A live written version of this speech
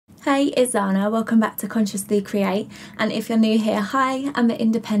Hey, it's Zana. Welcome back to Consciously Create. And if you're new here, hi, I'm an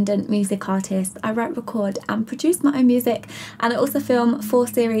independent music artist. I write, record and produce my own music, and I also film 4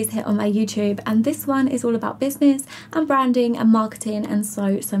 series here on my YouTube, and this one is all about business and branding and marketing and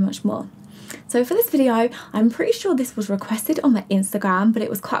so much more. So for this video, I'm pretty sure this was requested on my Instagram, but it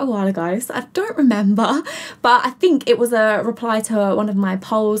was quite a while ago, so I don't remember, but I think it was a reply to one of my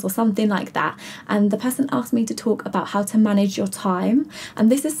polls or something like that, and the person asked me to talk about how to manage your time.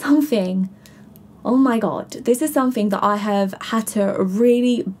 And this is something, oh my god, this is something that I have had to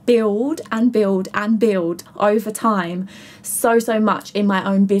really build over time so much in my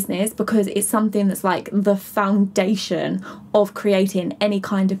own business, because it's something that's like the foundation of creating any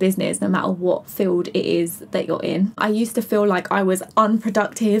kind of business, no matter what field it is that you're in. I used to feel like I was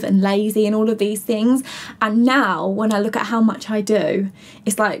unproductive and lazy and all of these things, and now when I look at how much I do,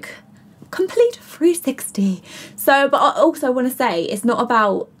 it's like complete 360. So, but I also want to say it's not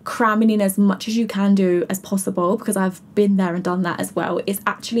about cramming in as much as you can do as possible, because I've been there and done that as well. It's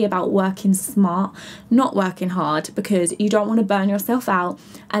actually about working smart, not working hard, because you don't want to burn yourself out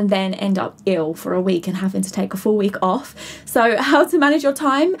and then end up ill for a week and having to take a full week off. So how to manage your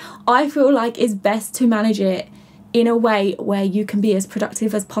time, I feel like is best to manage it in a way where you can be as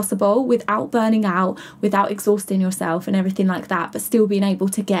productive as possible without burning out, without exhausting yourself and everything like that, but still being able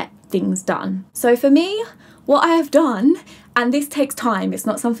to get things done. So for me, what I have done, and this takes time, it's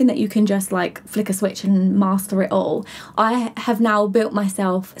not something that you can just like flick a switch and master it all. I have now built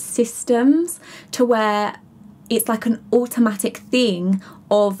myself systems to where it's like an automatic thing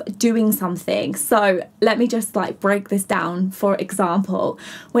of doing something. So let me just like break this down. For example,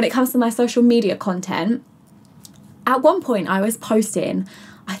 when it comes to my social media content, at one point I was posting,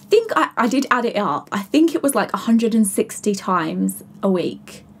 I think I did add it up, I think it was like 160 times a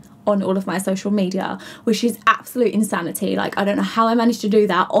week on all of my social media, which is absolute insanity. Like, I don't know how I managed to do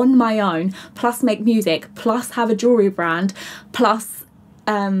that on my own, plus make music, plus have a jewelry brand, plus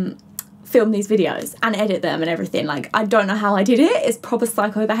film these videos and edit them and everything. Like, I don't know how I did it. It's proper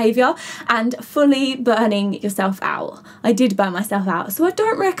psycho behavior and fully burning yourself out. I did burn myself out, so I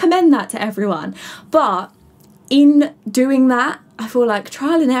don't recommend that to everyone. But in doing that, I feel like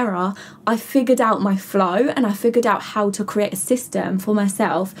trial and error, I figured out my flow and I figured out how to create a system for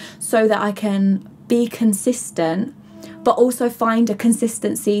myself so that I can be consistent, but also find a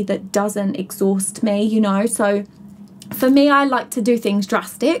consistency that doesn't exhaust me, you know? So for me, I like to do things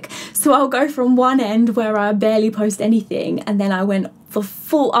drastic. So I'll go from one end where I barely post anything, and then I went for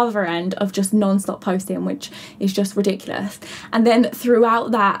full other end of just non-stop posting, which is just ridiculous. And then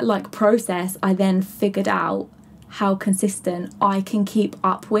throughout that like process, I then figured out how consistent I can keep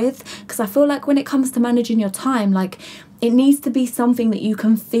up with, because I feel like when it comes to managing your time, like, it needs to be something that you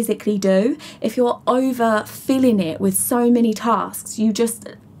can physically do. If you're over filling it with so many tasks, you just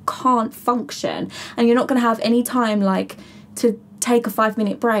can't function, and you're not going to have any time like to take a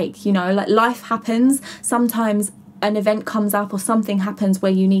 5-minute break, you know? Like, life happens. Sometimes an event comes up or something happens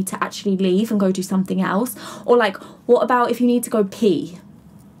where you need to actually leave and go do something else. Or like, what about if you need to go pee,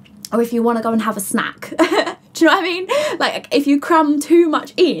 or if you want to go and have a snack? Do you know what I mean? Like, if you cram too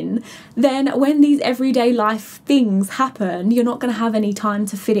much in, then when these everyday life things happen, you're not going to have any time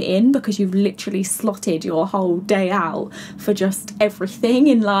to fit it in, because you've literally slotted your whole day out for just everything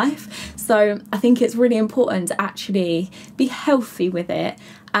in life. So I think it's really important to actually be healthy with it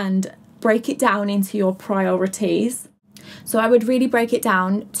and break it down into your priorities. So I would really break it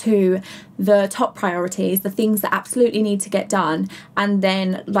down to the top priorities, the things that absolutely need to get done, and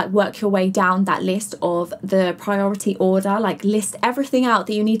then like work your way down that list of the priority order. Like, list everything out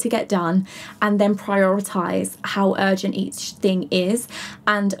that you need to get done and then prioritize how urgent each thing is.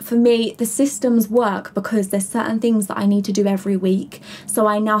 And for me, the systems work because there's certain things that I need to do every week, so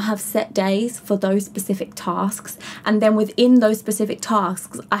I now have set days for those specific tasks, and then within those specific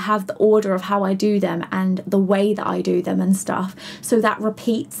tasks I have the order of how I do them and the way that I do them and stuff, so that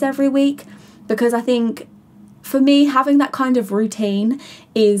repeats every week. Because I think for me, having that kind of routine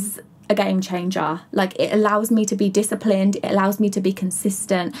is a game changer. Like, it allows me to be disciplined, it allows me to be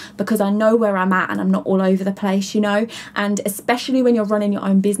consistent, because I know where I'm at and I'm not all over the place, you know? And especially when you're running your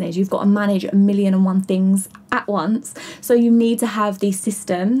own business, you've got to manage 1,000,001 things at once, so you need to have these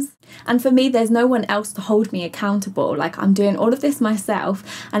systems. And for me, there's no one else to hold me accountable. Like, I'm doing all of this myself,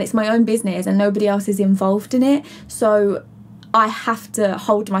 and it's my own business and nobody else is involved in it, so I have to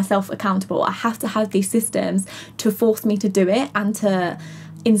hold myself accountable. I have to have these systems to force me to do it and to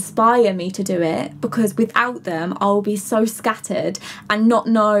inspire me to do it, because without them I'll be so scattered and not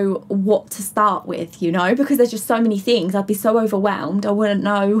know what to start with, you know, because there's just so many things. I'd be so overwhelmed, I wouldn't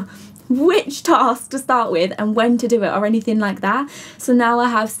know which task to start with and when to do it or anything like that. So now I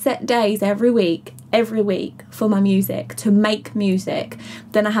have set days every week for my music, to make music.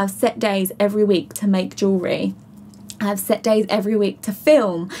 Then I have set days every week to make jewellery. I have set days every week to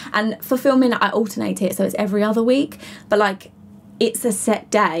film, and for filming I alternate it, so it's every other week, but like it's a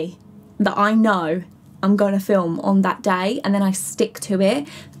set day that I know I'm going to film on that day, and then I stick to it.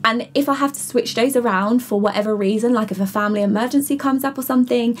 And if I have to switch days around for whatever reason, like if a family emergency comes up or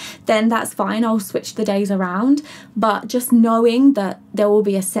something, then that's fine, I'll switch the days around. But just knowing that there will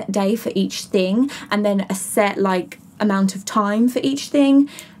be a set day for each thing and then a set like amount of time for each thing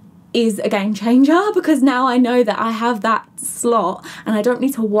is a game changer, because now I know that I have that slot and I don't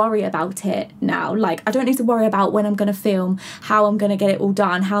need to worry about it now. Like I don't need to worry about when I'm going to film, how I'm going to get it all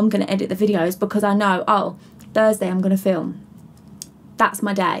done, how I'm going to edit the videos, because I know, oh, Thursday I'm going to film. That's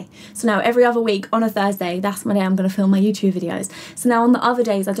my day. So now every other week on a Thursday, that's my day I'm going to film my YouTube videos. So now on the other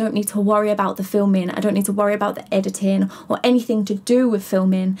days, I don't need to worry about the filming. I don't need to worry about the editing or anything to do with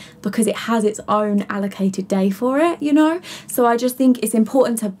filming, because it has its own allocated day for it, you know? So I just think it's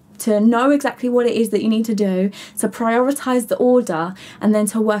important to know exactly what it is that you need to do, to prioritise the order, and then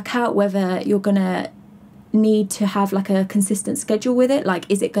to work out whether you're going to need to have like a consistent schedule with it. Like,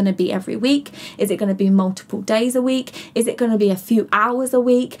 is it going to be every week? Is it going to be multiple days a week? Is it going to be a few hours a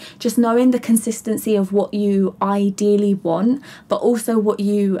week? Just knowing the consistency of what you ideally want, but also what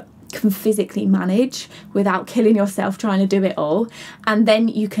you can physically manage without killing yourself trying to do it all. And then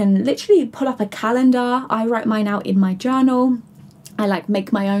you can literally pull up a calendar. I write mine out in my journal. I like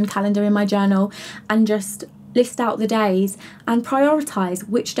make my own calendar in my journal and just list out the days and prioritise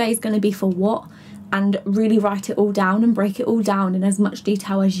which day is going to be for what, and really write it all down and break it all down in as much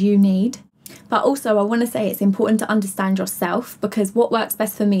detail as you need. But also I want to say it's important to understand yourself, because what works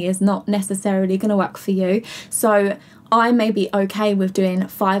best for me is not necessarily going to work for you. So I may be okay with doing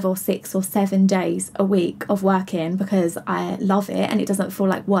 5 or 6 or 7 days a week of working because I love it and it doesn't feel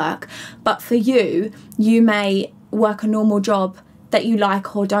like work. But for you, you may work a normal job that you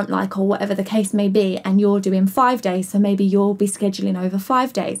like or don't like, or whatever the case may be, and you're doing 5 days, so maybe you'll be scheduling over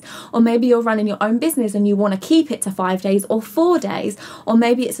 5 days. Or maybe you're running your own business and you want to keep it to 5 days or 4 days, or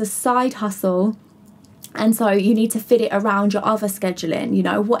maybe it's a side hustle and so you need to fit it around your other scheduling. You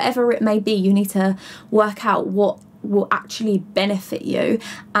know, whatever it may be, you need to work out what will actually benefit you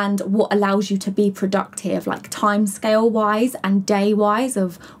and what allows you to be productive, like time scale wise and day wise,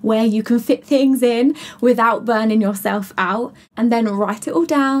 of where you can fit things in without burning yourself out. And then write it all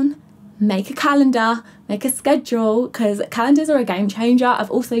down, make a calendar, make a schedule, because calendars are a game changer.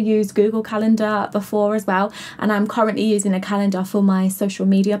 I've also used Google Calendar before as well, and I'm currently using a calendar for my social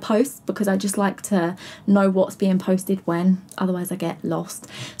media posts because I just like to know what's being posted when, otherwise I get lost.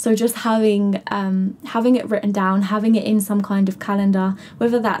 So just having it written down, having it in some kind of calendar,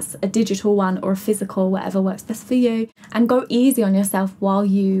 whether that's a digital one or a physical, whatever works best for you. And go easy on yourself while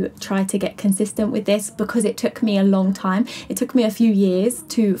you try to get consistent with this, because it took me a long time. It took me a few years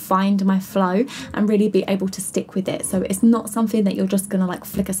to find my flow and really be able to stick with it. So it's not something that you're just gonna like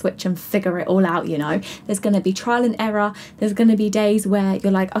flick a switch and figure it all out, you know. There's gonna be trial and error. There's gonna be days where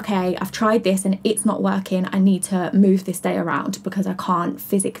you're like, okay, I've tried this and it's not working, I need to move this day around because I can't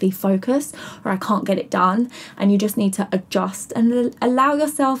physically focus or I can't get it done. And you just need to adjust and allow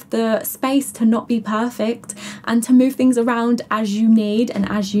yourself the space to not be perfect and to move things around as you need and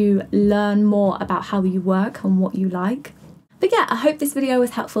as you learn more about how you work and what you like. But yeah, I hope this video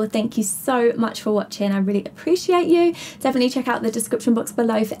was helpful. Thank you so much for watching. I really appreciate you. Definitely check out the description box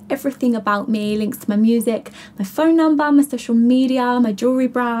below for everything about me, links to my music, my phone number, my social media, my jewellery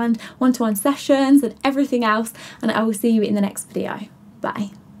brand, one-to-one sessions and everything else. And I will see you in the next video. Bye.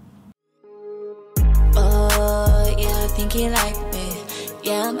 Oh, yeah, I think you like me.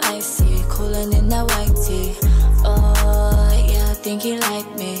 Yeah, I'm icy, cooling in that white tea. Oh, yeah, I think you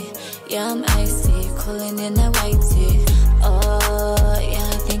like me. Yeah, I'm icy, cooling in that white tea. Oh, yeah,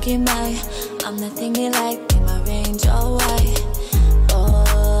 I think you might. I'm the thing you like in my range, all white.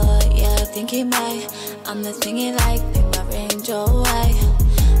 Oh, yeah, I think you might. I'm the thing you like in my range, all white.